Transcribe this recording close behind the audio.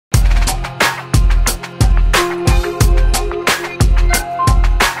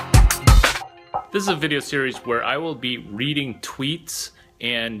This is a video series where I will be reading tweets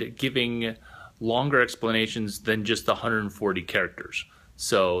and giving longer explanations than just 140 characters.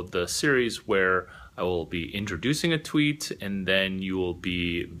 So the series where I will be introducing a tweet and then you will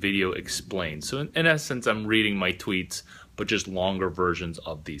be video explained. So in essence, I'm reading my tweets, but just longer versions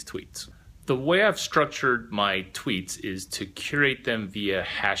of these tweets. The way I've structured my tweets is to curate them via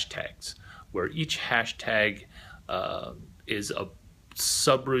hashtags, where each hashtag is a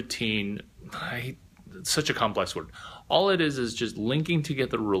subroutine. Such a complex word. All it is just linking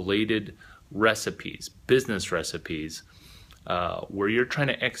together related recipes, business recipes, where you're trying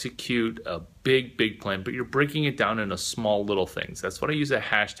to execute a big plan, but you're breaking it down into small little things. That's what I use a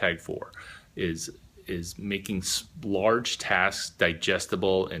hashtag for, is making large tasks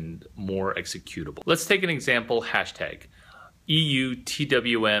digestible and more executable. Let's take an example hashtag,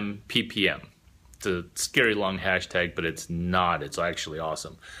 EUTWMPPM. It's a scary long hashtag, but it's not. It's actually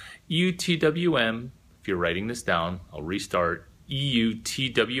awesome. EUTWM, if you're writing this down, I'll restart.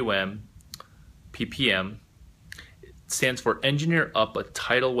 EUTWMPPM stands for Engineer Up a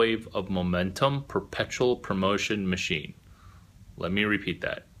Tidal Wave of Momentum Perpetual Promotion Machine. Let me repeat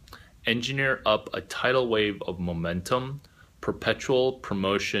that. Engineer up a tidal wave of momentum perpetual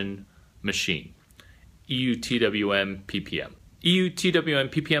promotion machine. EUTWMPPM.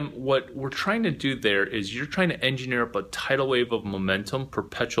 EUTWMPPM, what we're trying to do there is you're trying to engineer up a tidal wave of momentum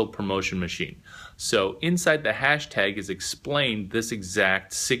perpetual promotion machine. So inside the hashtag is explained this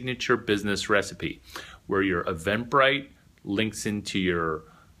exact signature business recipe where your Eventbrite links into your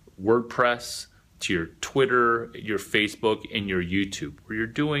WordPress, to your Twitter, your Facebook, and your YouTube, where you're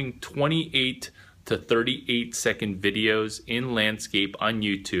doing 28 to 38 second videos in landscape on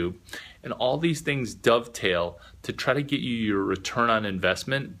YouTube. And all these things dovetail to try to get you your return on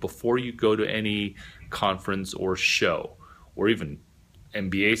investment before you go to any conference or show or even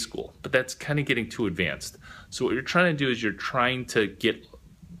MBA school. But that's kind of getting too advanced. So what you're trying to do is you're trying to get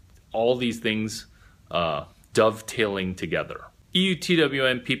all these things dovetailing together.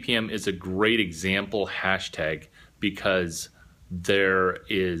 EUTWMPPM is a great example hashtag because there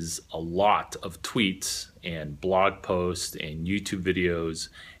is a lot of tweets and blog posts and YouTube videos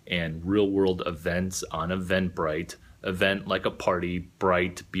and real world events on Eventbrite, event like a party,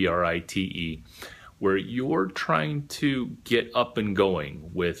 Bright, B-R-I-T-E, where you're trying to get up and going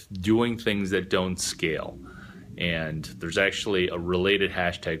with doing things that don't scale. And there's actually a related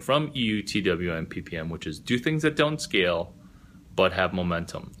hashtag from EUTWMPPM, which is do things that don't scale but have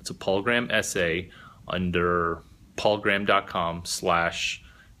momentum. It's a Paul Graham essay under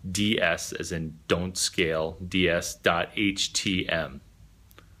paulgraham.com/ds, as in don't scale, ds.htm.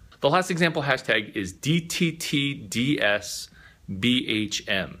 The last example hashtag is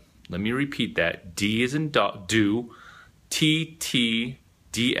DTTDSBHM. Let me repeat that. D is in do,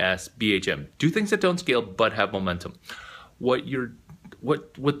 TTDSBHM. Do things that don't scale but have momentum. What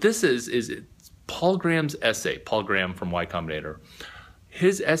this is it's Paul Graham's essay, Paul Graham from Y Combinator,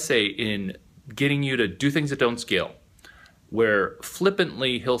 his essay in getting you to do things that don't scale, where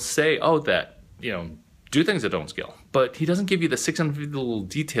flippantly he'll say, oh, that, do things that don't scale, but he doesn't give you the 650 little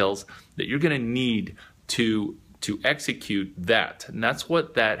details that you're going to need to execute that. And that's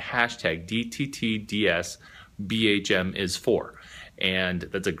what that hashtag DTTDSBHM is for. And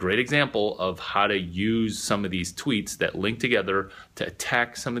that's a great example of how to use some of these tweets that link together to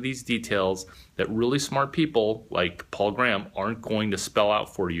attack some of these details that really smart people like Paul Graham aren't going to spell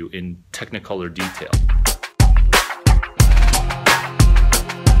out for you in technicolor detail.